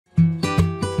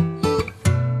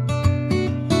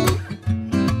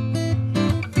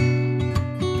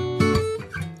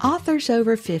Authors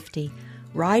Over 50,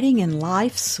 Writing in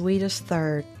Life's Sweetest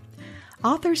Third.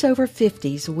 Authors Over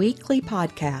 50's weekly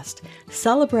podcast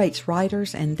celebrates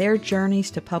writers and their journeys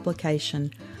to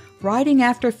publication. Writing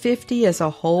after 50 is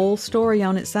a whole story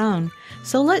on its own,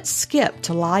 so let's skip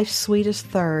to life's sweetest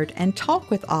third and talk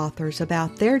with authors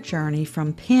about their journey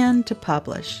from pen to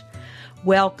publish.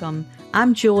 Welcome.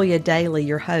 I'm Julia Daly,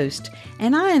 your host,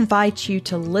 and I invite you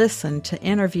to listen to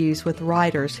interviews with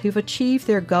writers who've achieved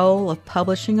their goal of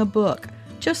publishing a book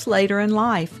just later in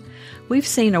life. We've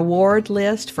seen award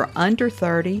lists for under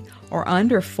 30 or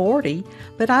under 40,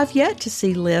 but I've yet to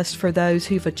see lists for those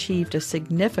who've achieved a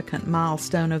significant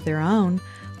milestone of their own,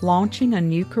 launching a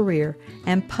new career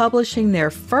and publishing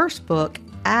their first book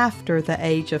after the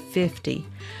age of 50.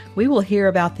 We will hear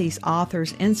about these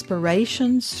authors'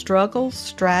 inspirations, struggles,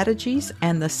 strategies,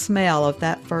 and the smell of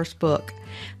that first book.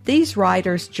 These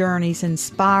writers' journeys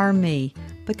inspire me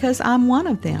because I'm one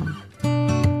of them.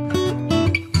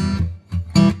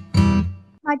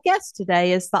 My guest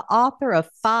today is the author of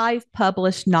 5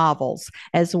 published novels,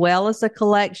 as well as a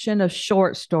collection of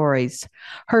short stories.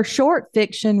 Her short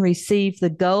fiction received the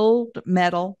gold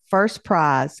medal first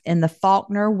prize in the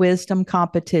Faulkner-Wisdom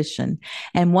competition,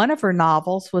 and one of her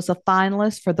novels was a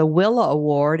finalist for the Willa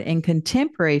Award in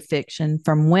contemporary fiction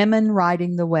from Women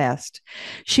Writing the West.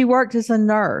 She worked as a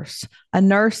nurse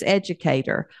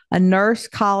educator, a nurse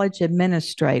college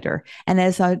administrator, and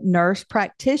as a nurse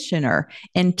practitioner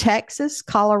in Texas,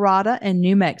 Colorado, and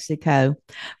New Mexico.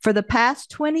 For the past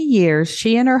 20 years,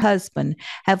 she and her husband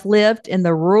have lived in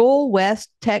the rural West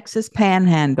Texas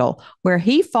Panhandle, where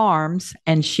he farms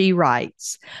and she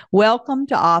writes. Welcome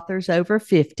to Authors Over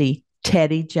 50,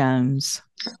 Teddy Jones.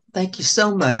 Thank you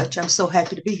so much. I'm so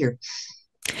happy to be here.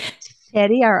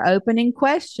 Teddy, our opening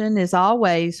question is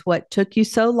always, what took you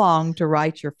so long to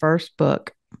write your first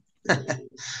book?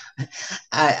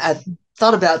 I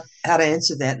thought about how to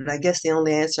answer that, and I guess the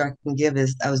only answer I can give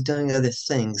is I was doing other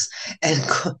things, and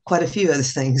quite a few other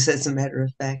things, as a matter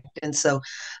of fact. And so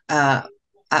I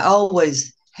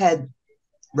always had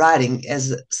writing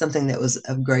as something that was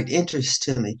of great interest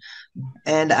to me.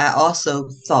 And I also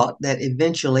thought that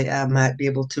eventually I might be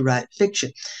able to write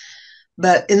fiction.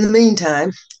 But in the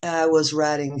meantime, I was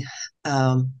writing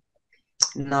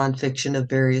nonfiction of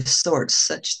various sorts,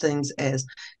 such things as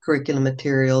curriculum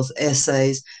materials,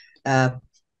 essays,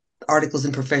 articles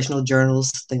in professional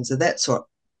journals, things of that sort.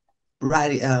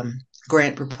 Writing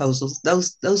grant proposals,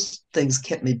 those things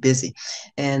kept me busy.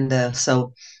 And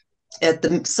so at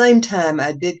the same time,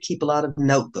 I did keep a lot of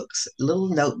notebooks, little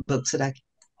notebooks that I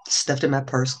stuffed in my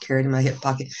purse, carried in my hip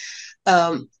pocket,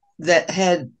 that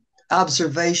had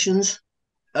observations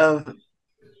of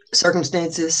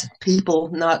circumstances,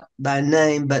 people, not by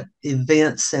name, but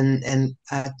events. And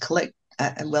I collect,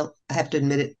 I have to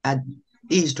admit it, I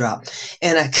eavesdrop,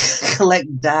 and I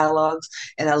collect dialogues,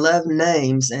 and I love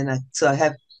names. So I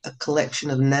have a collection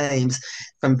of names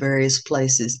from various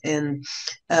places. And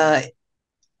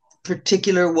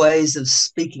particular ways of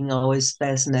speaking always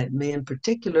fascinate me. In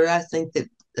particular, I think that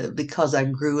because I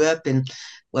grew up in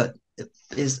what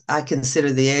is, I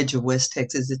consider the edge of West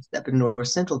Texas, it's up in north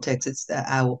central Texas,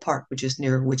 Iowa Park, which is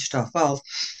near Wichita Falls.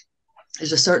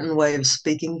 There's a certain way of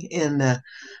speaking in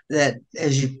that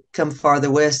as you come farther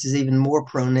west is even more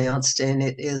pronounced, and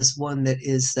it is one that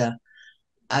is,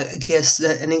 I guess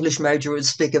an English major would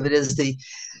speak of it as the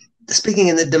speaking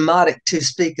in the demotic, to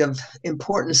speak of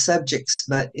important subjects,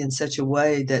 but in such a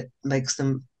way that makes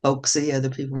them folksy, other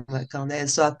people might call them that. And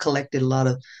so I've collected a lot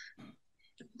of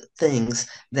things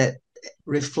that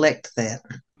reflect that.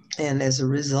 And as a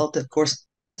result, of course,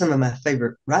 some of my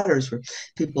favorite writers were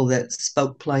people that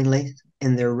spoke plainly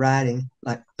in their writing,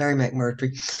 like Larry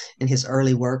McMurtry in his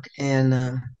early work,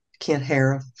 and Kent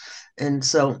Harrah. And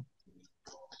so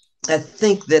I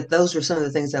think that those were some of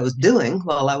the things I was doing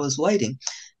while I was waiting.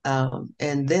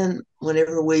 And then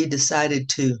whenever we decided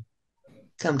to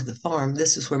come to the farm,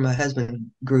 this is where my husband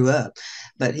grew up,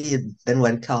 but he had been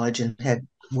away to college and had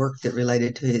work that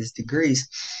related to his degrees.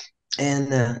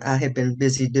 And I had been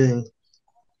busy doing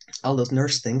all those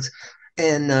nurse things.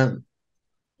 And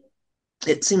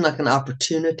it seemed like an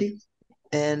opportunity.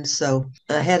 And so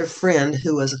I had a friend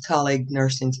who was a colleague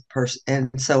nursing person. And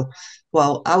so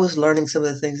while I was learning some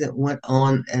of the things that went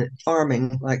on at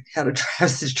farming, like how to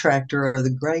drive the tractor or the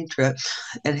grain truck,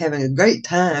 and having a great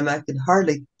time, I could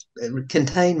hardly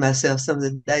contain myself. Some of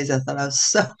the days I thought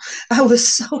I was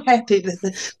so happy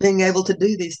with being able to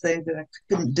do these things that I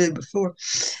couldn't do before.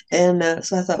 And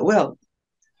so I thought, well,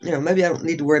 maybe I don't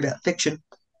need to worry about fiction.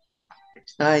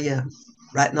 I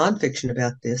write nonfiction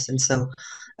about this. And so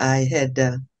I had,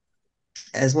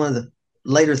 as one of the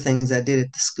later things I did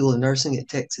at the School of Nursing at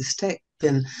Texas Tech,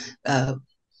 been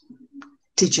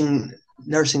teaching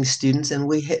nursing students, and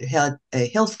we had a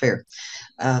health fair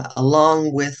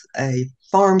along with a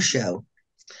farm show.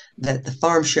 That the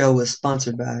farm show was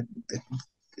sponsored by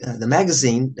the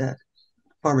magazine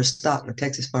Farmer Stockman,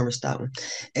 Texas Farmer Stockman,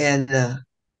 and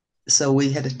so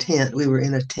we had a tent. We were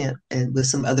in a tent and with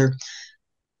some other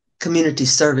community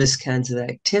service kinds of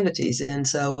activities. And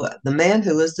so the man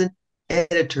who was the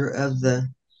editor of the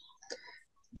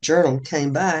journal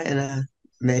came by, and I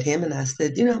met him, and I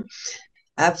said,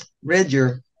 I've read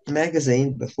your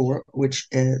magazine before, which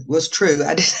was true.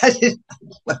 I didn't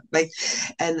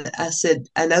and I said,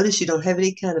 I noticed you don't have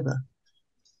any kind of a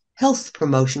health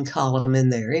promotion column in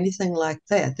there, anything like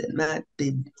that might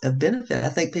be of benefit. I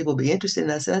think people will be interested.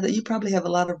 And I said, you probably have a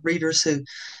lot of readers who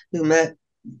might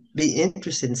be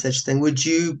interested in such a thing. Would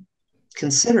you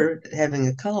consider having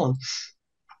a column?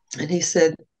 And he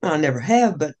said, well, I never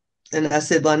have, and I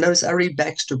said, well, I noticed I read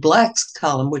Baxter Black's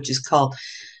column, which is called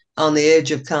On the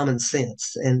Edge of Common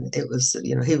Sense. And it was,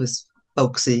 he was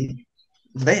folksy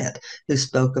vet who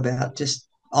spoke about just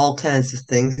all kinds of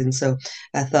things. And so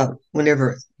I thought,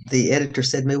 whenever the editor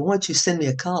said to me, why don't you send me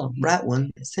a column, write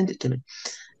one, send it to me.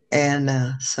 And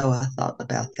so I thought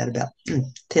about that about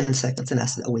 10 seconds, and I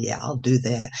said, oh, yeah, I'll do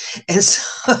that. And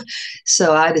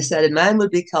so I decided mine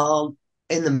would be called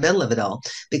In the Middle of It All,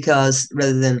 because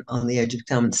rather than On the Edge of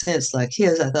Common Sense like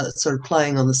his, I thought sort of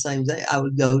playing on the same thing. I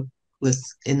would go with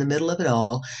In the Middle of It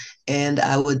All, and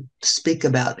I would speak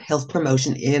about health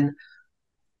promotion in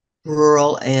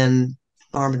rural and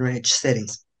farm and ranch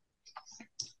settings.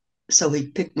 So he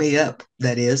picked me up,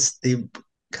 that is, the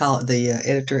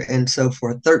editor, and so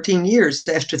for 13 years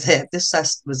after that, this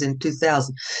was in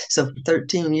 2000, so for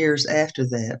 13 years after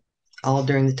that, all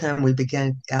during the time we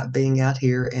began being out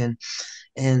here, and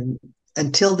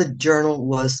until the journal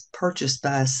was purchased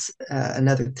by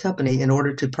another company. In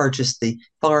order to purchase the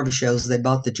farm shows, they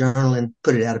bought the journal and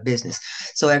put it out of business.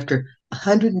 So after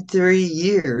 103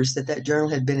 years that journal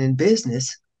had been in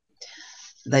business,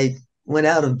 they went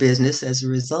out of business as a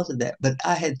result of that. But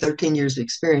I had 13 years of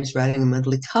experience writing a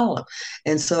monthly column.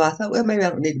 And so I thought, well, maybe I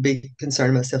don't need to be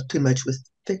concerning myself too much with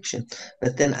fiction.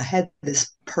 But then I had this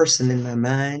person in my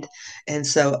mind. And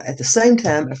so at the same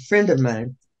time, a friend of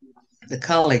mine, the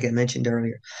colleague I mentioned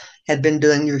earlier, had been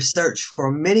doing research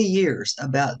for many years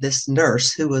about this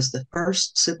nurse who was the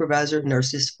first supervisor of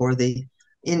nurses for the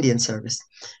Indian Service,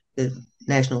 the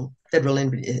National Federal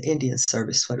Indian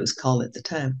Service, what it was called at the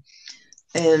time.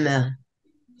 And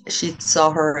she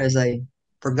saw her as a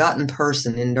forgotten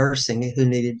person in nursing who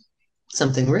needed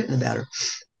something written about her.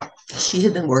 She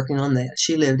had been working on that.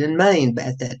 She lived in Maine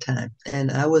at that time, and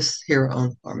I was here on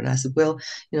the farm. And I said, well,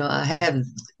 I have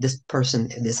this person,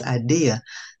 this idea.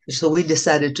 So we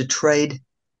decided to trade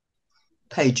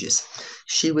pages.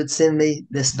 She would send me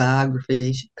this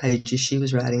biography pages she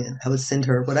was writing, and I would send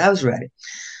her what I was writing.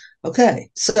 Okay,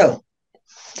 so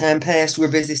time passed.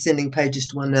 We're busy sending pages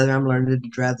to one another. I'm learning to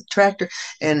drive the tractor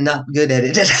and not good at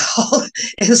it at all.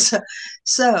 And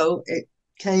so it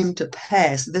came to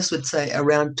pass, this would say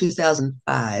around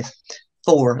 2005,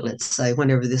 4, let's say,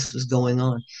 whenever this was going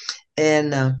on.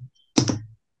 And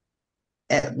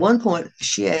at one point,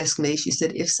 she asked me, she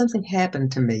said, if something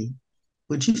happened to me,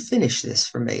 would you finish this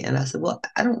for me? And I said, well,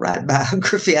 I don't write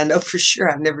biography. I know for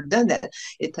sure. I've never done that.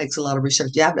 It takes a lot of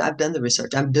research. Yeah, I've done the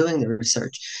research. I'm doing the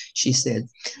research, she said.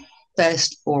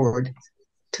 Fast forward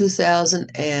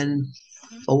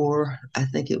 2004, I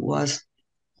think it was,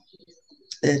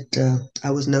 that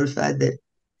I was notified that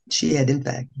she had in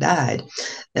fact died.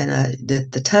 And at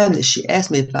the time that she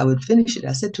asked me if I would finish it,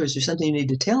 I said to her, is there something you need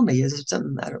to tell me? Is there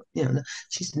something I don't,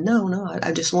 She said, no,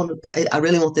 I just want to, I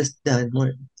really want this done.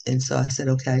 And so I said,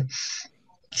 okay,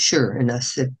 sure. And I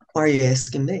said, why are you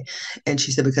asking me? And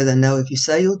she said, because I know if you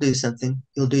say you'll do something,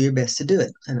 you'll do your best to do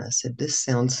it. And I said,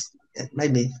 it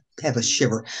made me have a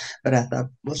shiver, but I thought,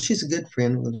 well, she's a good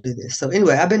friend. We'll do this. So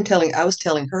anyway, I was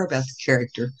telling her about the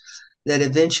character that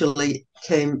eventually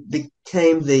became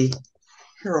the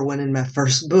heroine in my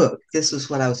first book. This was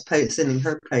what I was sending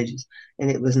her pages, and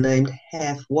it was named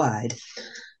Half Wide.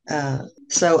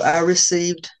 So I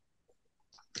received,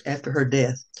 after her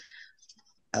death,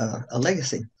 a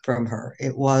legacy from her.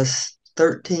 It was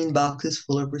 13 boxes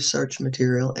full of research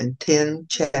material and 10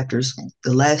 chapters,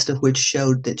 the last of which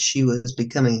showed that she was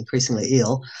becoming increasingly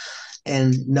ill,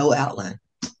 and no outline.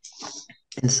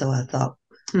 And so I thought,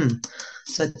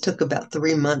 So it took about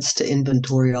 3 months to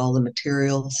inventory all the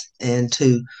materials and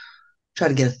to try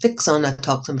to get a fix on. I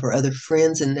talked to them for other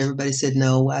friends, and everybody said,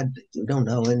 no, I don't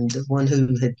know. And the one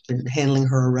who had been handling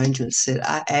her arrangements said,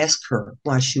 I asked her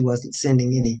why she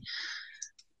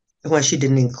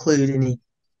didn't include any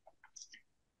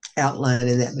outline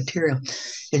in that material.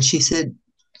 And she said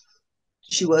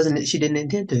she didn't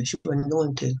intend to, she wasn't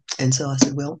going to. And so I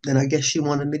said, well, then I guess she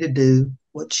wanted me to do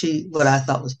what I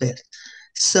thought was best.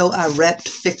 So I wrapped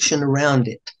fiction around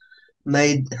it,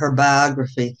 made her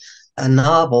biography a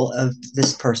novel of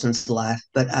this person's life,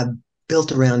 but I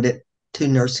built around it two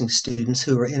nursing students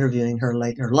who were interviewing her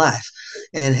late in her life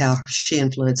and how she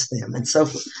influenced them and so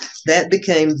forth. That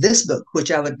became this book,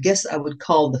 which I would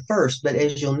call the first, but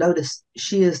as you'll notice,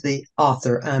 she is the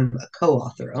author. I'm a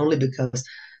co-author only because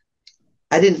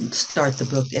I didn't start the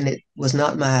book and it was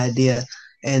not my idea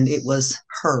and it was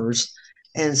hers.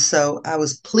 And so I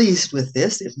was pleased with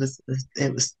this. It was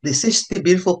this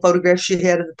beautiful photograph she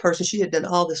had of the person. She had done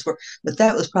all this work, but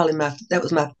that was well,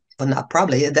 not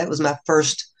probably, that was my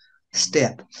first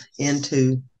step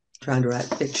into trying to write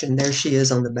fiction. There she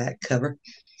is on the back cover,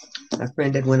 my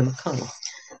friend Edwina McConnell.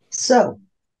 So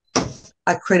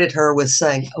I credit her with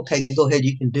saying, okay, go ahead,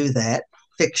 you can do that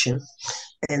fiction.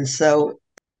 And so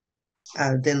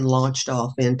I then launched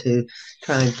off into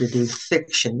trying to do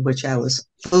fiction, which I was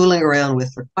fooling around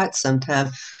with for quite some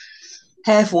time.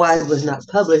 Half Wide was not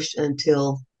published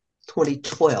until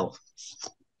 2012.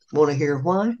 Want to hear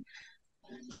why?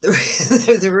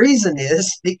 The reason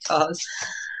is because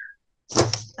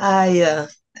I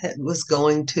was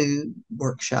going to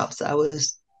workshops. I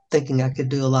was thinking I could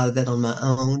do a lot of that on my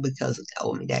own because,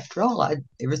 after all,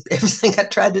 everything I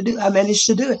tried to do, I managed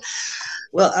to do it.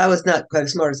 Well, I was not quite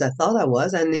as smart as I thought I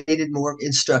was. I needed more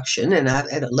instruction, and I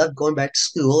loved going back to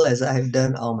school as I have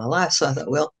done all my life. So I thought,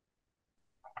 well,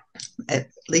 at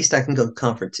least I can go to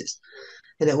conferences.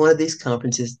 And at one of these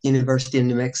conferences, University of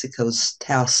New Mexico's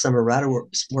Taos Summer Writer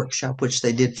Workshop, which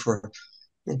they did for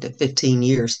 15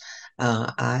 years,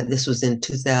 this was in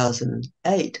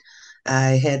 2008. I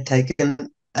had taken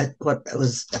what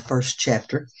was the first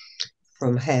chapter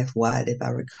from Half Wide, if I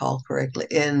recall correctly,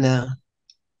 and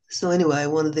so anyway,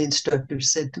 one of the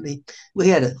instructors said to me, we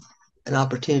had an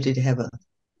opportunity to have a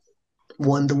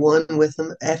one-to-one with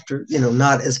them after,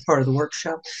 not as part of the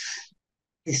workshop.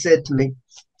 He said to me,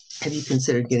 have you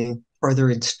considered getting further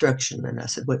instruction? And I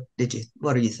said, what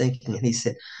are you thinking? And he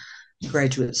said,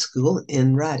 graduate school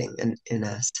in writing. And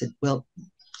I said, well,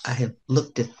 I have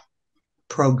looked at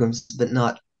programs, but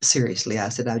not seriously. I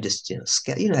said, I just, you know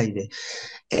how you do.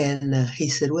 And he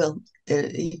said, well,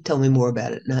 he told me more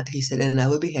about it. And he said, and I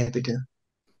would be happy to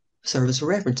serve as a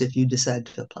reference if you decide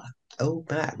to apply. Oh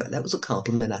my, but that was a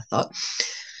compliment, I thought.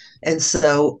 And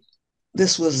so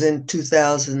this was in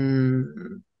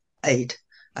 2008,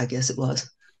 I guess it was.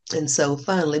 And so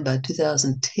finally, by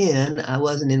 2010, I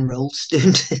was an enrolled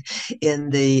student in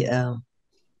the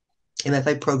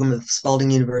MFA program of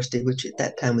Spalding University, which at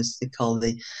that time was called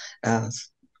the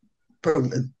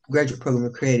graduate program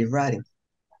of creative writing,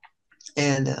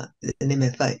 and an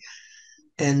MFA.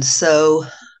 And so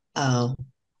all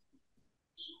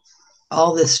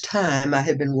this time, I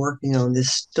had been working on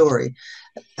this story,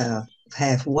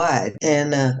 Half Wide,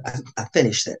 and I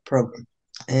finished that program.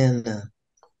 And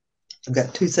I've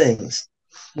got two things.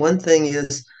 One thing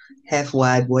is Half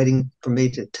Wide, waiting for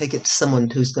me to take it to someone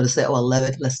who's going to say, "Oh, I love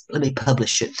it. Let me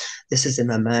publish it." This is in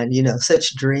my mind,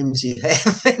 such dreams you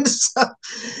have. And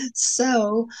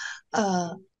so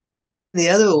the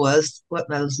other was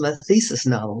my thesis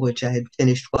novel, which I had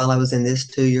finished while I was in this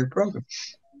 2-year program.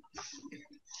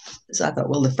 So I thought,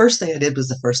 well, the first thing I did was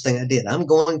the first thing I did. I'm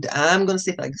going to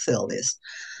see if I can sell this.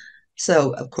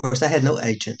 So of course I had no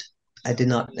agent. I did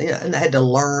not, and I had to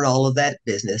learn all of that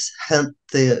business.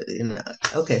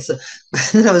 Okay. So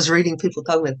then I was reading people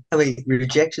talking about how many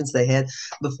rejections they had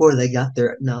before they got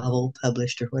their novel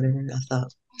published or whatever. And I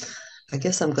thought, I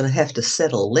guess I'm going to have to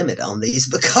set a limit on these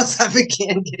because I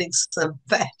began getting some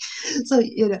back. So,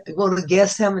 want to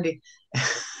guess how many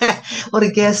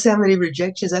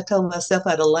rejections I told myself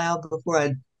I'd allow before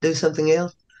I'd do something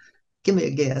else? Give me a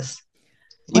guess.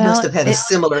 You must have had a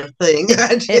similar thing.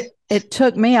 It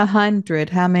took me 100.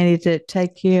 How many did it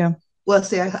take you? Well,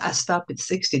 see, I stopped at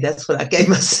 60. That's what I gave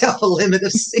myself, a limit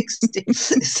of 60.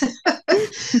 So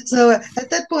at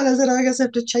that point, I said, I guess I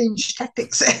have to change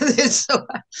tactics. And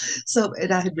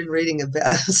I had been reading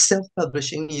about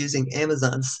self-publishing using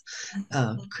Amazon's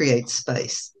Create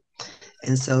Space.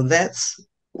 And so that's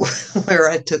where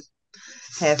I took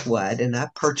Half Wide and I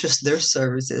purchased their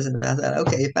services. And I thought,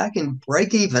 okay, if I can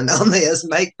break even on this,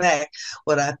 make back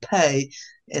what I pay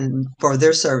and for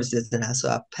their services, so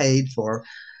I paid for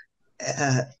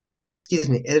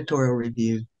editorial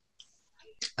review,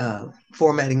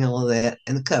 formatting, all of that,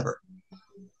 and the cover.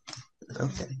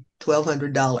 Okay,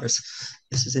 $1,200.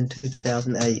 This was in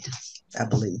 2008, I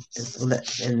believe. By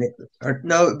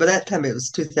that time it was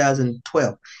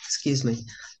 2012. Excuse me.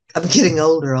 I'm getting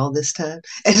older all this time.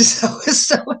 And that's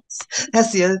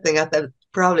the other thing. I thought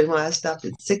probably why I stopped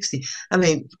at 60. I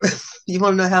mean, you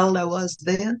want to know how old I was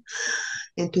then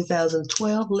in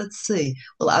 2012? Let's see.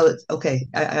 Well, I was okay.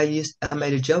 I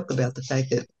made a joke about the fact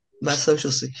that my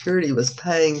Social Security was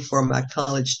paying for my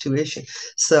college tuition.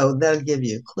 So that'll give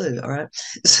you a clue. All right.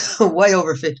 So way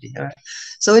over 50. All right.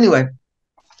 So anyway,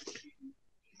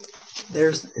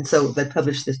 and so they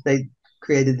published this, they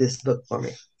created this book for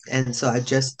me. And so I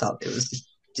just thought it was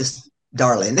just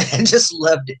darling. I just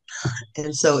loved it.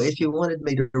 And so if you wanted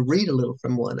me to read a little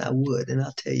from one, I would. And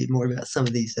I'll tell you more about some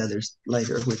of these others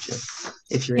later, which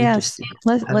if you're Yes,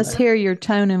 interested. let's hear your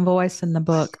tone and voice in the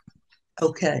book.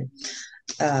 Okay.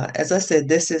 As I said,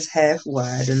 this is Half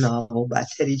Wide, a novel by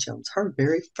Teddy Jones. Her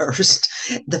very first,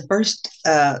 the first,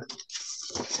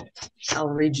 I'll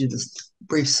read you this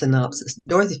brief synopsis.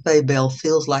 Dorothy Faye Bell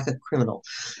feels like a criminal.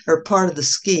 Her part of the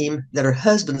scheme that her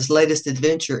husband's latest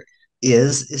adventure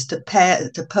is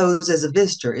to pose as a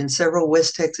visitor in several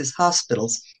West Texas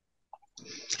hospitals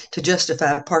to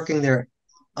justify parking their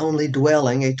only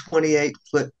dwelling, a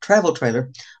 28-foot travel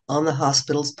trailer, on the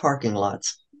hospital's parking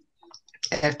lots.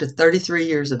 After 33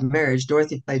 years of marriage,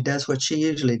 Dorothy Faye does what she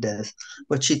usually does,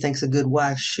 what she thinks a good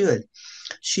wife should.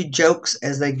 She jokes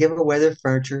as they give away their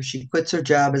furniture. She quits her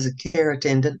job as a care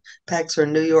attendant, packs her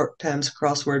New York Times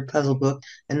crossword puzzle book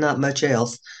and not much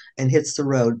else, and hits the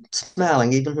road,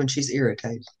 smiling even when she's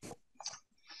irritated.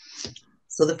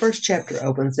 So the first chapter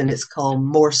opens and it's called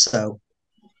More So.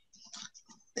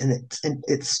 And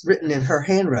it's written in her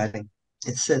handwriting.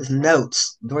 It says,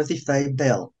 Notes, Dorothy Faye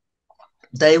Bell.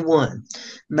 Day 1,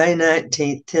 May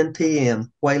 19th, 10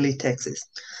 p.m., Whaley, Texas.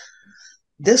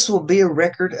 This will be a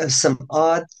record of some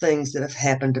odd things that have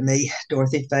happened to me.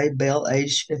 Dorothy Faye Bell,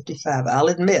 age 55. I'll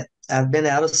admit I've been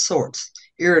out of sorts,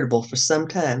 irritable for some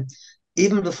time.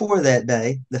 Even before that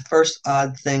day, the first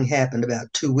odd thing happened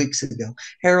about 2 weeks ago.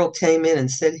 Harold came in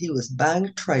and said he was buying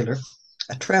a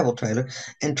travel trailer,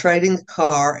 and trading the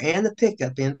car and the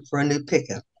pickup in for a new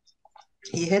pickup.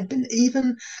 He had been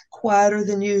even quieter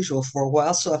than usual for a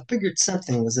while, so I figured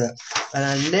something was up. But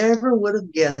I never would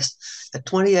have guessed a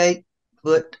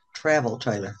 28-foot travel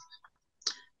trailer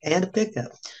and a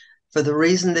pickup, for the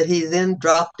reason that he then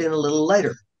dropped in a little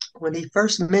later. When he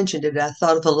first mentioned it, I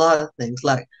thought of a lot of things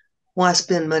like, why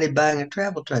spend money buying a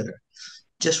travel trailer?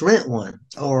 Just rent one.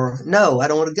 Or, no, I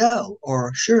don't want to go.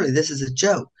 Or, surely this is a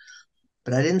joke.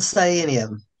 But I didn't say any of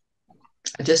them.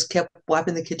 I just kept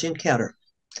wiping the kitchen counter.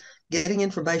 Getting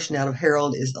information out of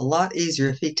Harold is a lot easier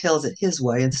if he tells it his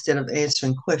way instead of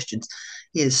answering questions.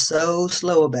 He is so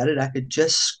slow about it, I could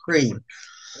just scream.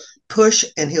 Push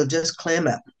and he'll just clam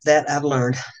up. That I've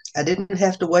learned. I didn't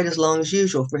have to wait as long as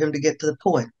usual for him to get to the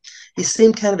point. He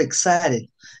seemed kind of excited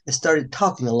and started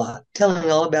talking a lot,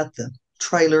 telling all about the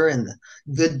trailer and the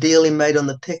good deal he made on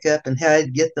the pickup and how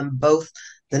he'd get them both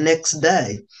the next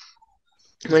day.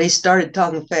 When he started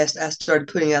talking fast, I started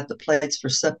putting out the plates for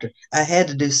supper. I had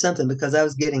to do something because I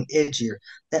was getting edgier.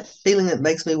 That feeling that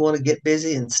makes me want to get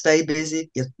busy and stay busy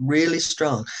gets really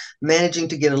strong. Managing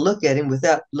to get a look at him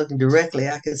without looking directly,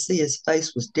 I could see his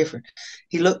face was different.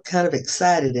 He looked kind of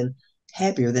excited and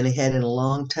happier than he had in a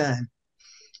long time.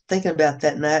 Thinking about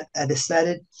that night, I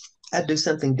decided I'd do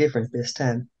something different this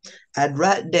time. I'd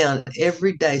write down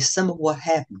every day some of what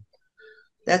happened.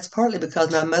 That's partly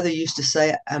because my mother used to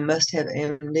say I must have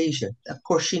amnesia. Of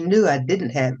course, she knew I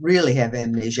didn't really have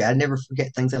amnesia. I never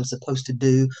forget things I'm supposed to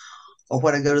do or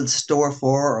what I go to the store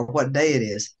for or what day it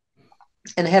is.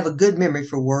 And I have a good memory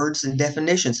for words and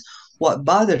definitions. What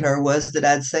bothered her was that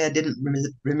I'd say I didn't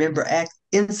remember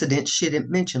incidents she didn't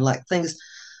mention, like things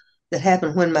that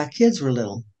happened when my kids were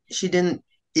little. She didn't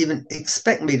even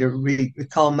expect me to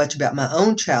recall much about my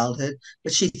own childhood,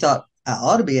 but she thought I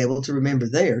ought to be able to remember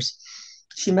theirs.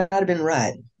 She might have been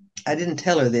right. I didn't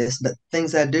tell her this, but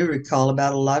things I do recall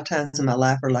about a lot of times in my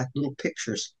life are like little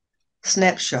pictures,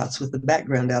 snapshots with the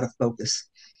background out of focus.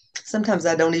 Sometimes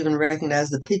I don't even recognize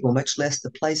the people, much less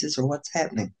the places or what's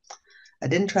happening. I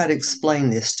didn't try to explain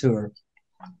this to her,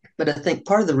 but I think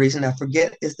part of the reason I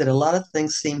forget is that a lot of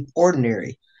things seem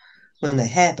ordinary when they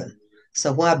happen.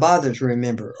 So why bother to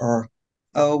remember? Or,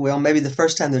 oh, well, maybe the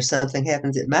first time there's something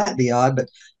happens, it might be odd, but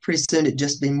pretty soon it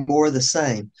just be more the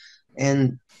same.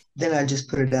 And then I just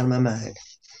put it out of my mind.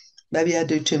 Maybe I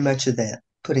do too much of that,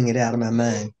 putting it out of my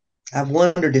mind. I've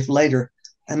wondered if later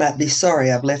I might be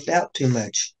sorry I've left out too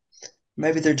much.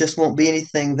 Maybe there just won't be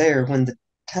anything there when the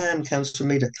time comes for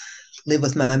me to live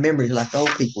with my memories like old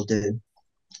people do.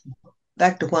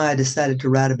 Back to why I decided to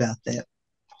write about that,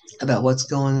 about what's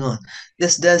going on.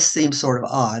 This does seem sort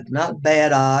of odd, not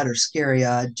bad odd or scary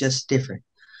odd, just different.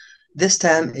 This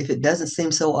time, if it doesn't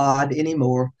seem so odd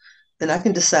anymore, then I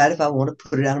can decide if I want to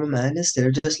put it out of my mind instead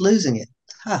of just losing it.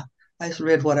 I just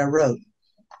read what I wrote.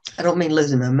 I don't mean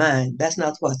losing my mind. That's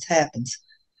not what happens.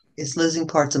 It's losing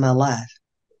parts of my life.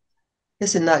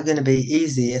 This is not going to be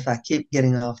easy if I keep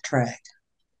getting off track.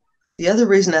 The other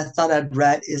reason I thought I'd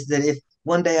write is that if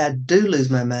one day I do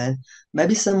lose my mind,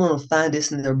 maybe someone will find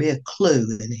this and there'll be a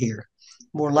clue in here.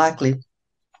 More likely,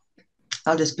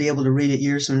 I'll just be able to read it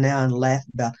years from now and laugh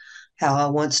about how I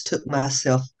once took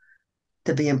myself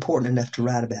to be important enough to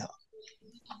write about.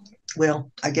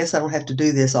 Well, I guess I don't have to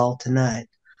do this all tonight.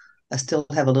 I still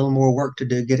have a little more work to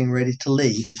do getting ready to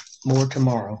leave. More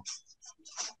tomorrow.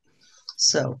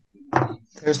 So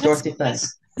there's Dorothy Faye.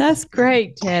 That's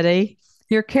great, Teddy.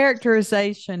 Your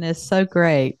characterization is so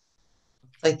great.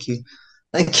 Thank you.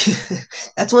 Thank you.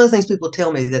 That's one of the things people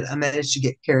tell me, that I managed to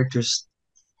get characters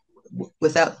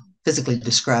without physically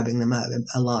describing them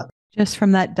a lot. Just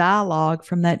from that dialogue,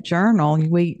 from that journal,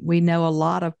 we know a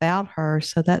lot about her.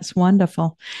 So that's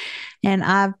wonderful. And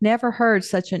I've never heard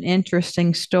such an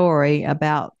interesting story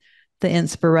about the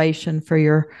inspiration for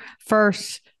your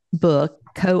first book,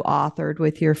 co-authored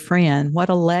with your friend. What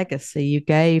a legacy you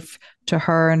gave to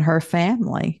her and her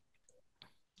family.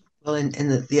 Well, and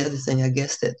the other thing, I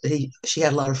guess, that she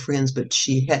had a lot of friends, but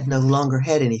she had no longer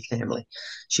had any family.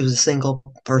 She was a single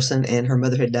person, and her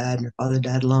mother had died, and her father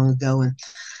died long ago,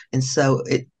 and so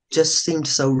it just seemed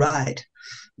so right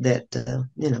that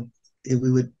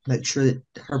we would make sure that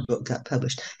her book got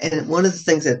published. And one of the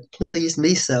things that pleased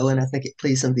me so, and I think it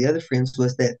pleased some of the other friends,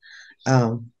 was that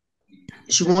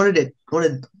she wanted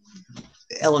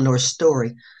Eleanor's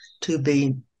story to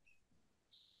be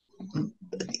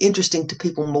interesting to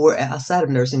people more outside of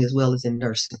nursing as well as in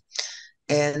nursing,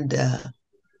 and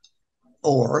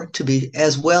or to be,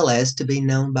 as well as to be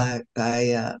known by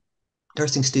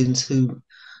nursing students who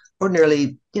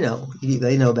ordinarily,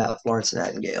 they know about Florence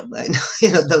Nightingale, they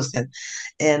know, those kind.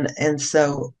 And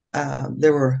so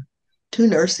there were two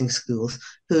nursing schools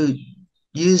who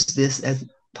used this as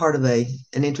part of an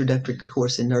introductory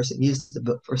course in nursing, used the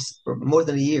book for more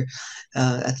than a year.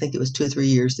 I think it was 2 or 3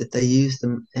 years that they used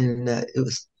them, and it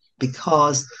was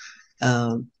because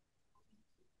I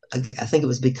think it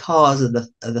was because of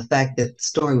the fact that the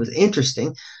story was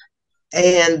interesting,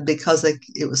 and because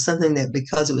it was something that,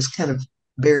 because it was kind of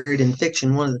buried in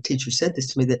fiction. One of the teachers said this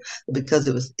to me, that because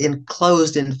it was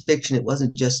enclosed in fiction, it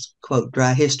wasn't just, quote,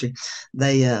 dry history.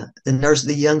 They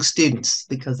the young students,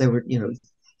 because they were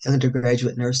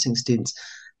undergraduate nursing students,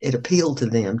 it appealed to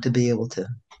them to be able to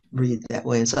read that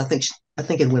way. And so I think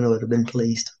Edwina would have been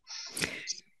pleased.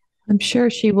 I'm sure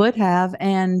she would have.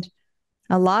 And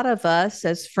a lot of us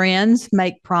as friends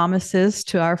make promises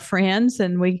to our friends,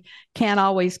 and we can't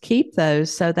always keep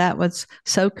those. So that was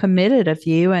so committed of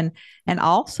you, and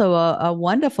also a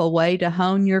wonderful way to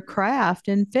hone your craft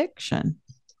in fiction.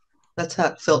 That's how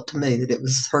it felt to me, that it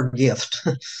was her gift.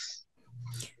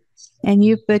 And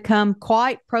you've become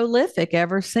quite prolific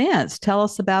ever since. Tell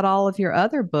us about all of your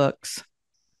other books.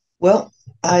 Well,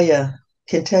 I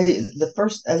can tell you, the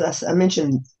first, as I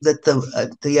mentioned, that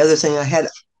the other thing I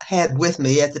had with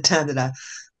me at the time that I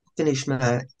finished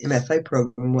my MFA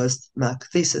program was my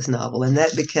thesis novel, and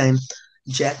that became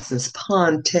Jackson's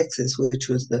Pond, Texas, which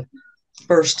was the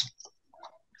first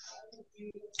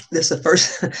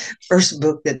first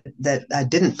book that I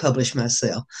didn't publish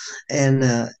myself, and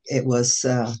it was.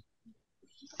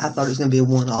 I thought it was going to be a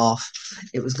one-off.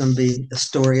 It was going to be a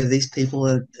story of these people,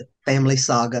 a family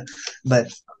saga,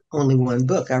 but only one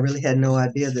book. I really had no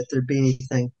idea that there'd be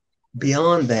anything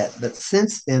beyond that. But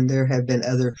since then, there have been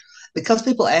other, because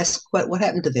people ask what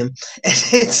happened to them,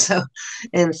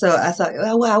 and so I thought,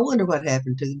 oh, well, I wonder what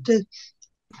happened to them too.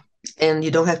 And you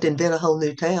don't have to invent a whole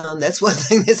new town. That's one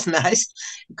thing that's nice,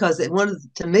 because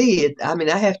to me,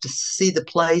 I have to see the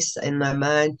place in my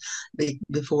mind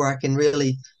before I can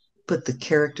really put the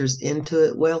characters into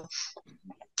it well.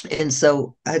 And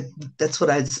so that's what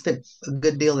I spent a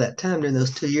good deal of that time during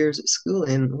those 2 years at school.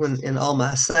 And when in all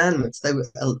my assignments, they were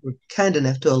kind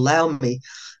enough to allow me,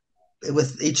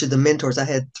 with each of the mentors. I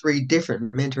had 3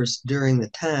 different mentors during the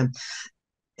time,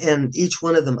 and each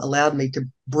one of them allowed me to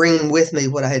bring with me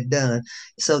what I had done,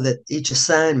 so that each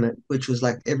assignment, which was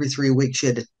like every 3 weeks, you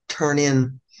had to turn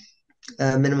in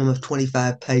a minimum of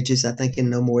 25 pages, I think, in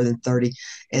no more than 30.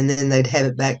 And then they'd have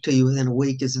it back to you within a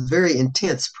week. It's a very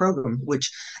intense program,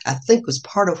 which I think was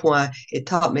part of why it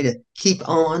taught me to keep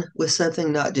on with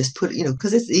something, not just put,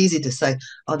 because it's easy to say,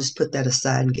 I'll just put that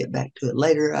aside and get back to it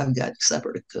later. I've got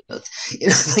supper to cook,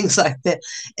 things like that.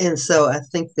 And so I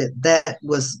think that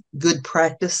was good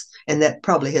practice. And that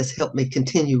probably has helped me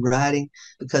continue writing,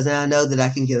 because now I know that I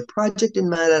can get a project in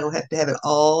mind. I don't have to have it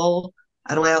all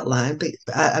I don't outline, but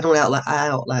I don't outline. I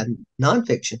outline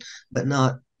nonfiction, but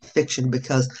not fiction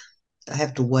because I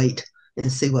have to wait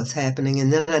and see what's happening,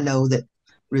 and then I know that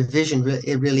revision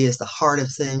it really is the heart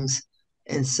of things,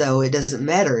 and so it doesn't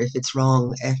matter if it's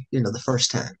wrong after, the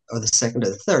first time or the second or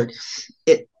the third.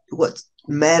 It what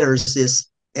matters is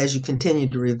as you continue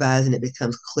to revise and it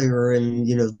becomes clearer, and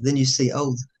then you see,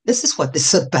 oh, this is what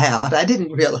this is about. I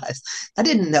didn't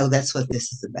know that's what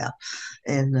this is about,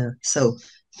 and so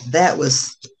that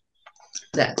was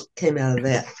that came out of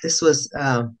that. This was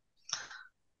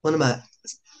one of my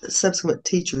subsequent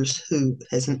teachers who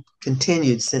hasn't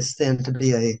continued since then to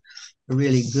be a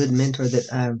really good mentor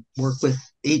that I work with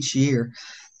each year.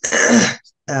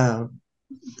 uh,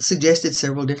 Suggested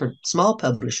several different small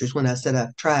publishers when I said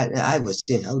I've tried. I was,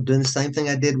 doing the same thing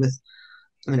I did with.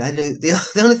 I mean, I knew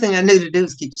the only thing I knew to do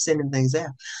was keep sending things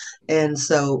out, and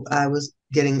so I was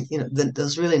getting,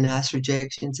 those really nice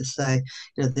rejections to say,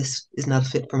 this is not a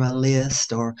fit for my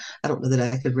list, or I don't know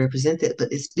that I could represent it,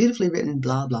 but it's beautifully written,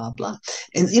 blah, blah, blah.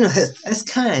 And, that's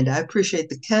kind. I appreciate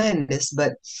the kindness,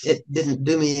 but it didn't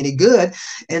do me any good.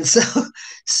 And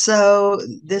so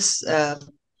this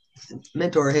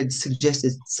mentor had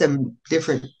suggested some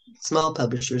different small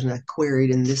publishers, and I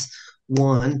queried, and this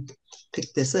one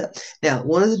picked this up. Now,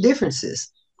 one of the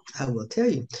differences, I will tell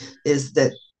you, is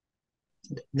that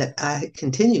I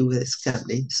continue with this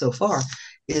company so far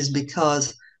is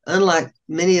because unlike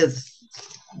many of,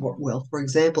 well, for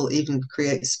example, even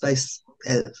Create Space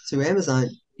through Amazon,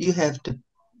 you have to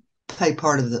pay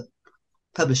part of the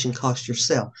publishing cost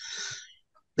yourself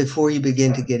before you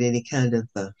begin to get any kind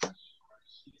of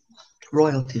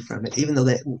royalty from it, even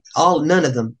though none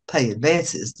of them pay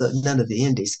advances, none of the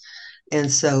indies.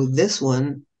 And so this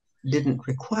one didn't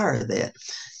require that.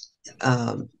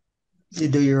 You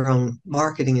do your own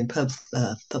marketing and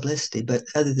publicity, but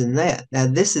other than that, now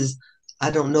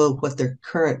I don't know what their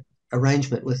current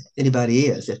arrangement with anybody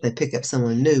is if they pick up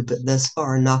someone new, but thus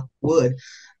far, knock wood,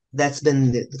 that's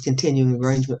been the continuing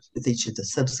arrangement with each of the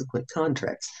subsequent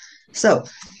contracts. So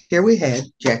here we had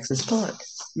Jackson's Pond.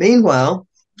 Meanwhile,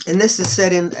 and this is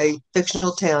set in a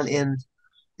fictional town in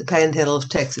the Panhandle of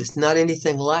Texas, not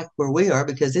anything like where we are,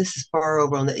 because this is far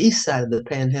over on the east side of the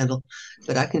Panhandle,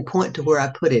 but I can point to where I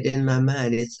put it in my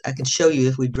mind. I can show you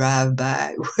if we drive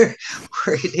by where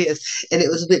it is. And it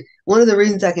was one of the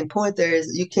reasons I can point there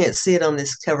is you can't see it on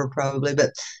this cover probably, but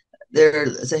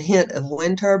there's a hint of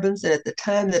wind turbines. And at the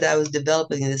time that I was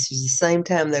developing this was the same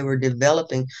time they were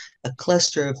developing a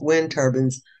cluster of wind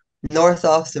turbines north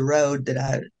off the road that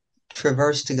I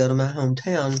traversed to go to my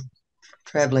hometown,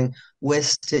 traveling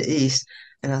west to east.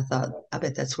 And I thought, I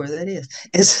bet that's where that is.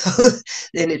 And so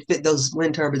then those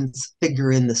wind turbines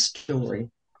figure in the story.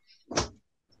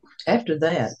 After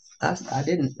that, I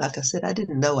didn't, like I said, I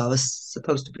didn't know I was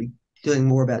supposed to be doing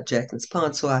more about Jackson's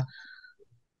Pond. So I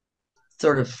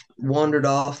sort of wandered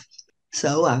off.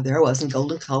 So there I was in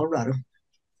Golden, Colorado.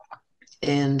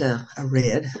 And I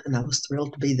read, and I was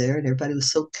thrilled to be there. And everybody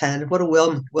was so kind. What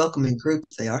a welcoming group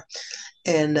they are.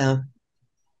 And I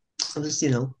was,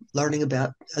 learning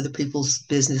about other people's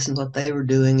business and what they were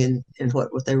doing and what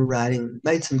they were writing.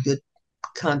 Made some good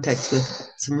contacts with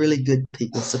some really good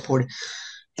people supporting.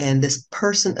 And this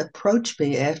person approached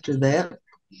me after that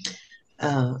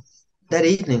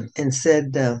evening and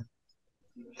said,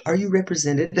 "Are you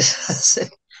represented?" I said,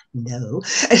 "No,"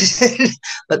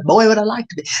 but boy, would I like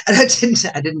to be. And I didn't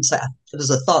say. It was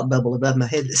a thought bubble above my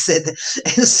head that said that.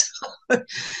 And so,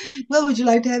 well, would you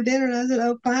like to have dinner? And I said,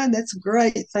 "Oh, fine, that's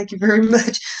great. Thank you very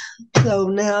much." So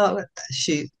now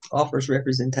she offers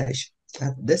representation.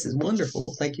 This is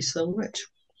wonderful. Thank you so much.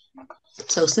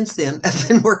 So since then, I've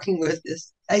been working with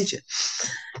this agent.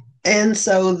 And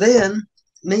so then,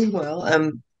 meanwhile,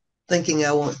 I'm thinking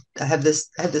I have this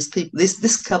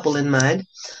couple in mind.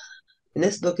 And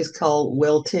this book is called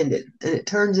Well Tended. And it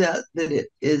turns out that it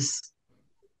is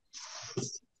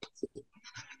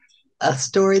a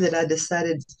story that I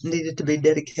decided needed to be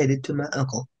dedicated to my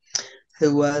uncle,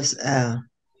 who was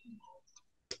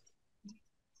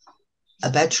a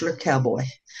bachelor cowboy.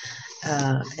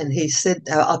 And he said,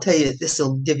 I'll tell you, this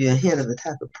will give you a hint of the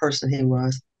type of person he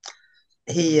was.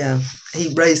 He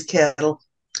raised cattle,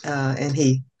 and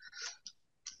he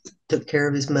took care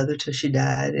of his mother till she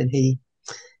died. And he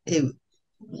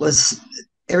was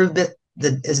every bit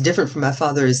as different from my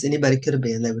father as anybody could have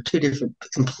been. They were two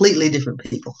completely different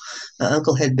people. My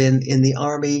uncle had been in the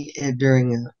Army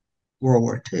during World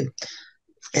War II.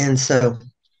 And so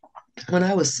when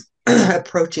I was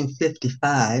approaching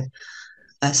 55,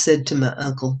 I said to my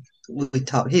uncle, we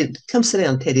talked, he'd come sit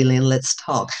down, Teddy Lynn, let's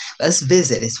talk. Let's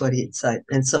visit, is what he'd say.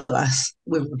 And so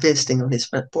we were visiting on his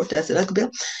front porch. I said, Uncle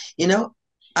Bill,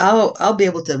 I'll be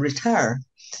able to retire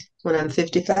when I'm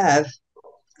 55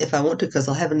 if I want to, because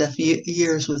I'll have enough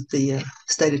years with the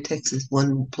state of Texas,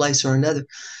 one place or another.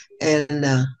 And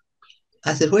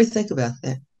I said, "What do you think about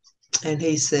that?" And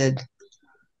he said,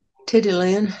 "Teddy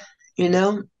Lynn, you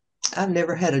know, I've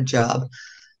never had a job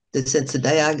that since the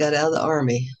day I got out of the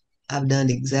Army, I've done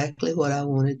exactly what I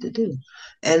wanted to do."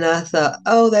 And I thought,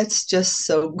 oh, that's just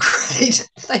so great.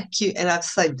 Thank you. And I've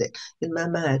saved it in my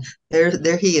mind.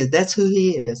 There he is. That's who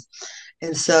he is.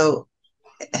 And so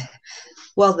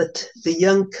while the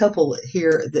young couple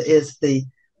here is the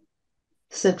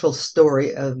central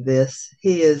story of this,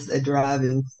 he is a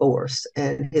driving force,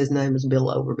 and his name is Bill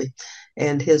Overby,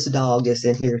 and his dog is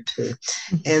in here too.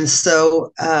 And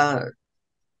so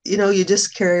you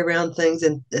just carry around things,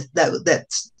 and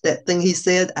that thing he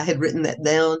said, I had written that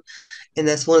down, and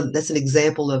that's an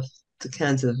example of the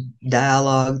kinds of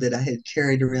dialogue that I had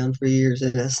carried around for years,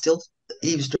 and I still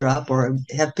eavesdrop or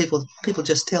have people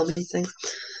just tell me things.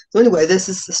 So anyway, this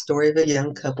is the story of a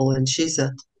young couple, and she's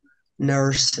a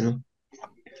nurse, and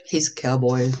he's a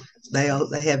cowboy. They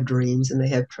have dreams and they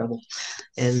have trouble,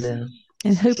 and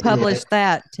And who anyway, published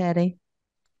that, Teddy?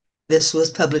 this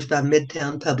was published by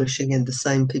Midtown Publishing, and the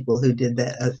same people who did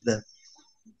that the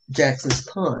Jackson's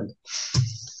Pond.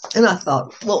 And I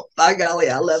thought, well, by golly,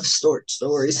 I love short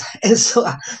stories. And so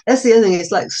that's the other thing.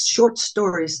 It's like short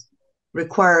stories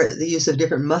require the use of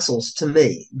different muscles to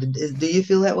me. Do you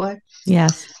feel that way?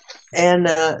 Yes. And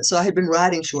so I had been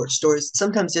writing short stories,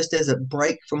 sometimes just as a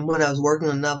break from when I was working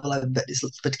on a novel, but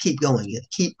to keep going,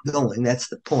 keep going. That's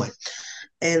the point.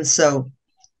 And so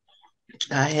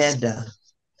I had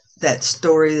that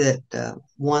story that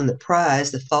won the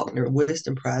prize, the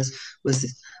Faulkner-Wisdom prize,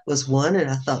 was one, and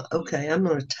I thought, okay, I'm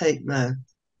going to take my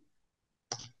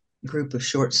group of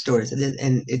short stories,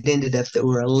 and it ended up there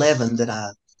were 11 that I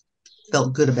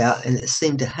felt good about, and it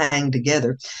seemed to hang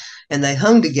together, and they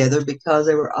hung together because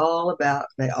they are all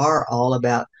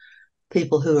about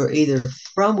people who are either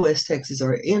from West Texas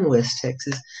or in West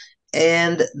Texas,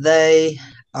 and they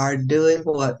are doing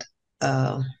what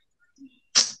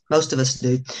most of us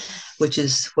do, which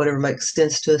is whatever makes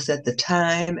sense to us at the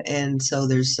time. And so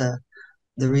there's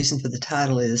the reason for the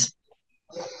title is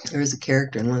there is a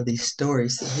character in one of these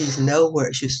stories that he's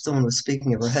nowhere. Someone was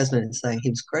speaking of her husband and saying he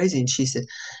was crazy, and she said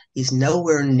he's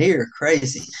nowhere near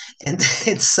crazy, and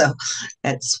so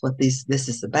that's what this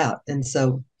is about. And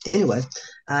so anyway,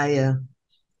 I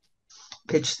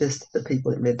pitched this to the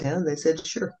people at Midtown. They said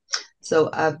sure. So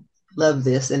I love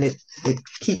this, and it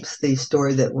keeps the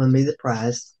story that won me the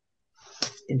prize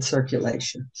in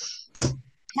circulation.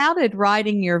 How did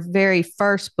writing your very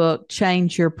first book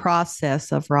change your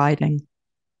process of writing?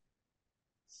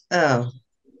 Oh,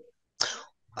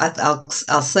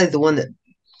 I'll say the one that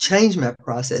changed my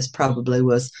process probably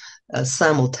was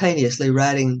simultaneously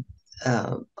writing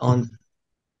on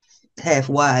half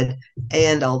wide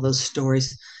and all those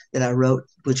stories that I wrote,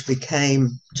 which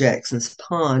became Jackson's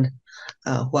Pond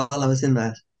while I was in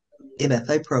my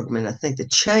MFA program. And I think the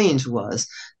change was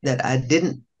that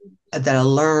I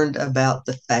learned about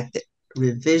the fact that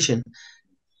revision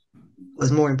was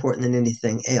more important than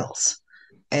anything else.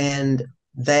 And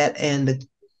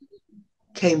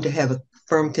came to have a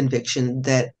firm conviction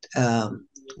that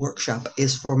workshop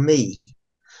is for me,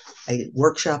 a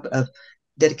workshop of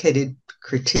dedicated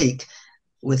critique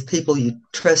with people you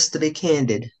trust to be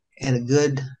candid and a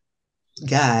good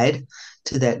guide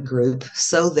to that group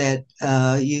so that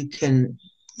you can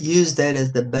use that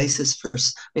as the basis for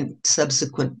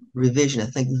subsequent revision. I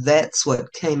think that's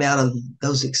what came out of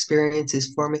those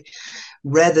experiences for me,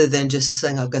 rather than just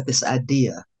saying, I've got this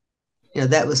idea.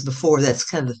 That was before. That's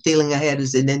kind of the feeling I had,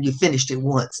 and then you finished it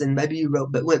once, and maybe you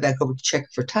went back over to check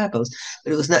for typos,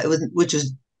 but it was not. It was, which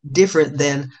is different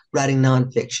than writing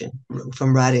nonfiction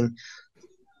from writing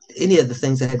any of the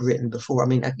things I had written before. I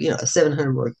mean, a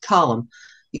 700-word column,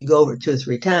 you go over it 2 or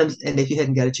 3 times, and if you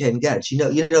hadn't got it, you hadn't got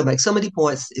it. Make so many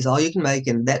points is all you can make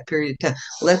in that period of time.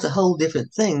 Well, that's a whole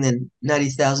different thing than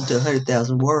 90,000 to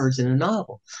 100,000 words in a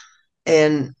novel,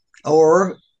 and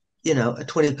or a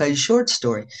 20-page short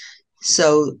story.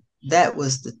 So that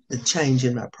was the change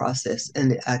in my process,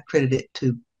 and I credit it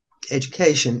to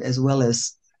education as well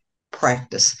as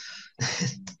practice.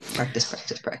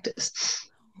 Practice.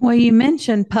 Well, you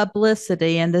mentioned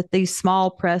publicity and that these small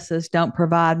presses don't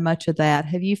provide much of that.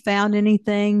 Have you found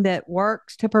anything that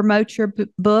works to promote your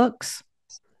books?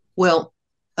 Well,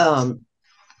 a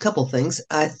couple things.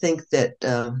 I think that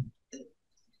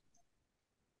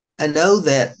I know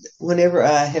that whenever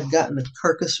I have gotten the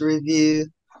Kirkus review,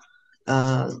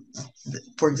 uh,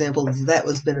 for example, that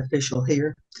was beneficial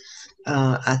here.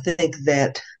 I think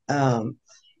that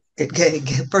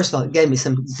first of all, it gave me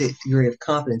some degree of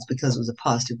confidence because it was a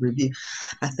positive review.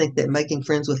 I think that making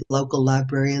friends with local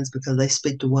librarians because they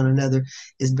speak to one another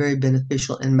is very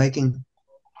beneficial, and making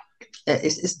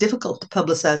it's difficult to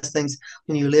publicize things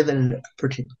when you live in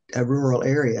a rural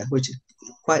area, which is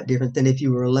quite different than if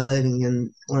you were living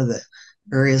in one of the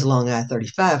areas along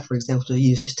I-35, for example, to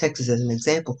use Texas as an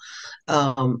example.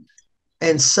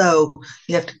 And so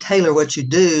you have to tailor what you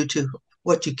do to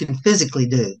what you can physically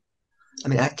do. I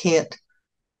mean, I can't,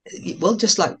 well,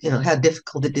 just like, how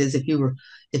difficult it is if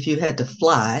you had to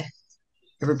fly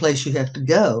every place you have to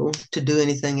go to do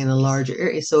anything in a larger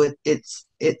area. So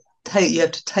you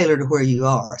have to tailor to where you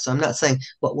are. So I'm not saying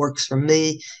what works for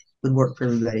me would work for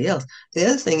everybody else. The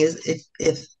other thing is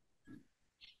if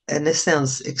and this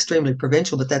sounds extremely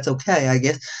provincial, but that's okay, I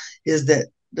guess, is that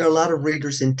there are a lot of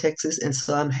readers in Texas, and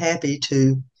so I'm happy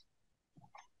to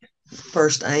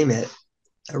first aim at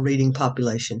a reading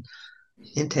population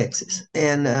in Texas.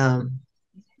 And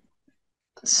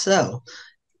so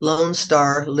Lone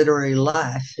Star Literary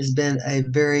Life has been a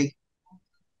very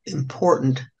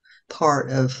important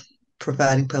part of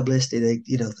providing publicity.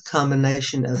 The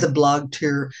combination of the blog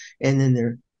tour and then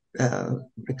their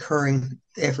recurring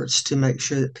efforts to make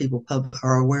sure that people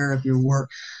are aware of your work.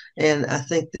 And I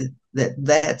think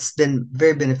that's been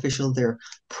very beneficial. Their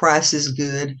price is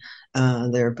good.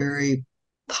 They're very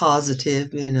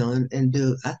positive, and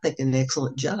do, I think, an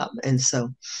excellent job. And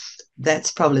so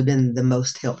that's probably been the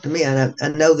most help to me. And I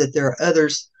know that there are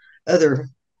other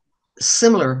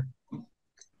similar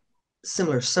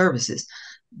services,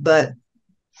 but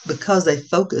because they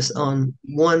focus on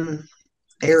one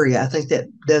area, I think that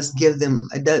does give them,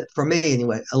 for me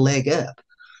anyway, a leg up.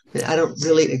 I don't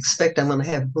really expect I'm going to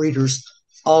have readers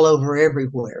all over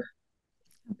everywhere,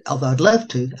 although I'd love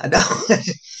to. I don't.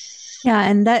 Yeah,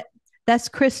 and that's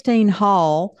Christine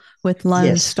Hall with Lone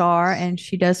Yes. Star, and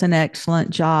she does an excellent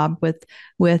job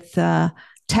with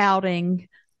touting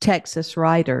Texas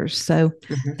writers. So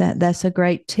that's a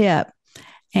great tip.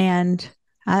 And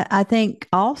I think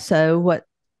also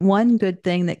one good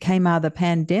thing that came out of the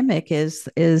pandemic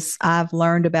is I've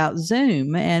learned about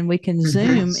Zoom, and we can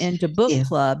Zoom into book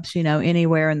clubs,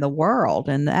 anywhere in the world.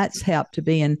 And that's helped to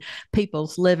be in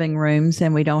people's living rooms,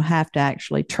 and we don't have to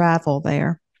actually travel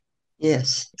there.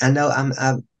 Yes, I know.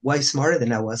 I'm way smarter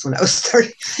than I was when I was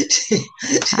 30.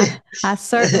 I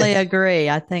certainly agree.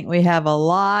 I think we have a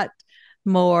lot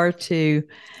more to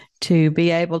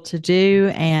be able to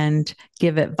do and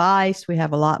give advice. We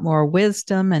have a lot more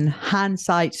wisdom, and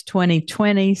hindsight's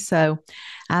 2020. So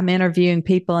I'm interviewing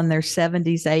people in their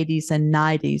 70s, 80s, and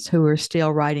 90s who are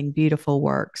still writing beautiful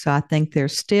work. So I think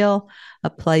there's still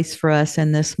a place for us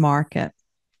in this market.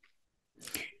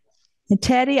 And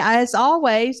Teddy, as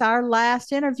always, our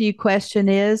last interview question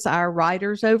is, our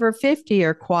writers over 50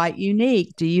 are quite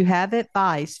unique. Do you have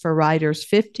advice for writers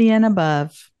 50 and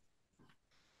above?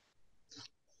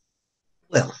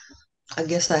 Well, I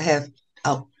guess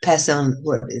I'll pass on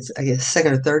what is, I guess,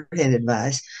 second or third hand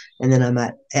advice, and then I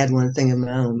might add one thing of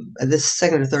my own. This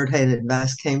second or third hand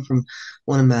advice came from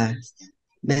one of my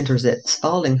mentors at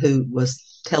Spalding, who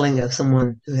was telling of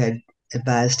someone who had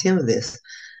advised him of this.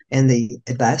 And the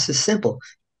advice is simple: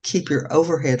 keep your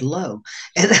overhead low.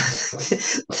 And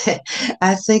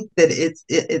I think that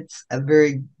it's a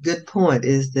very good point,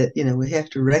 is that, we have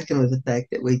to reckon with the fact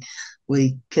that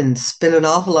we can spend an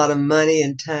awful lot of money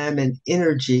and time and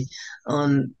energy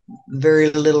on very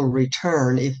little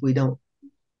return if we don't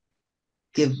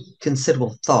give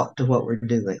considerable thought to what we're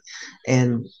doing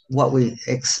and what we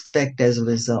expect as a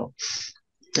result.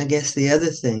 I guess the other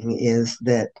thing is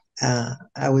that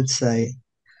I would say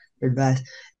advice: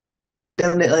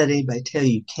 don't let anybody tell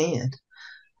you can't,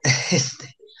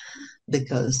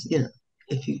 because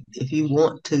if you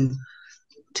want to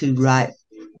write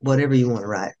whatever you want to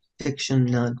write, fiction,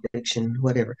 nonfiction,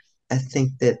 whatever, I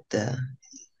think that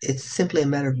it's simply a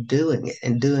matter of doing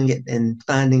it and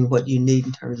finding what you need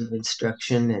in terms of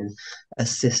instruction and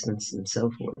assistance and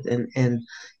so forth. And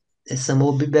some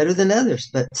will be better than others,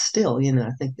 but still,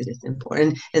 I think that it's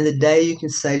important. And the day you can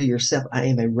say to yourself, I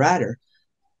am a writer,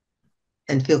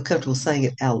 and feel comfortable saying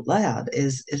it out loud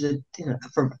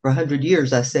for 100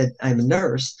 years I said I'm a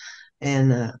nurse,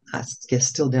 and I guess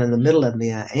still down in the middle of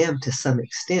me I am to some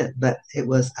extent, but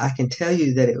I can tell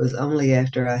you that it was only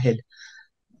after I had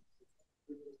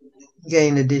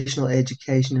gained additional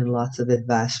education and lots of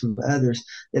advice from others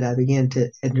that I began to,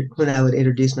 when I would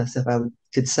introduce myself,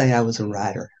 could say I was a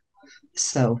writer.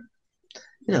 So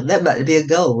that might be a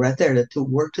goal right there, to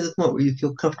work to the point where you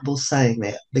feel comfortable saying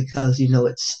that, because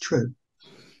it's true.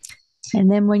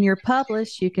 And then when you're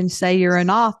published, you can say you're an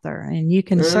author, and you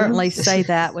can certainly say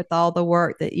that with all the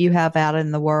work that you have out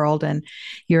in the world, and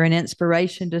you're an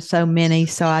inspiration to so many.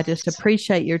 So I just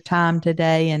appreciate your time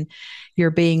today and your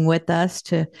being with us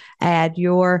to add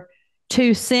your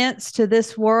 2 cents to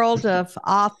this world of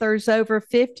authors over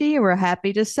 50. We're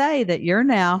happy to say that you're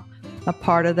now a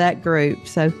part of that group.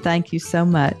 So thank you so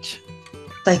much.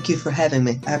 Thank you for having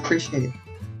me. I appreciate it.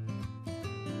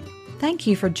 Thank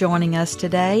you for joining us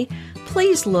today.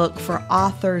 Please look for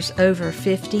Authors Over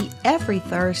 50 every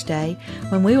Thursday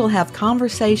when we will have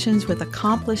conversations with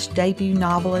accomplished debut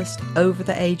novelists over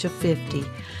the age of 50.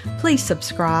 Please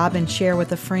subscribe and share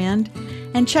with a friend.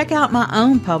 And check out my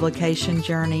own publication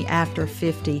journey after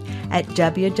 50 at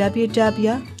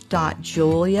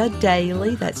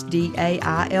www.juliadaily, that's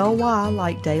D-A-I-L-Y,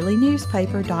 like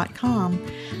dailynewspaper.com.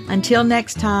 Until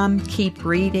next time, keep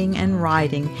reading and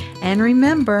writing. And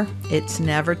remember, it's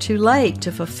never too late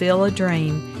to fulfill a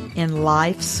dream in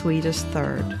life's sweetest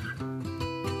third.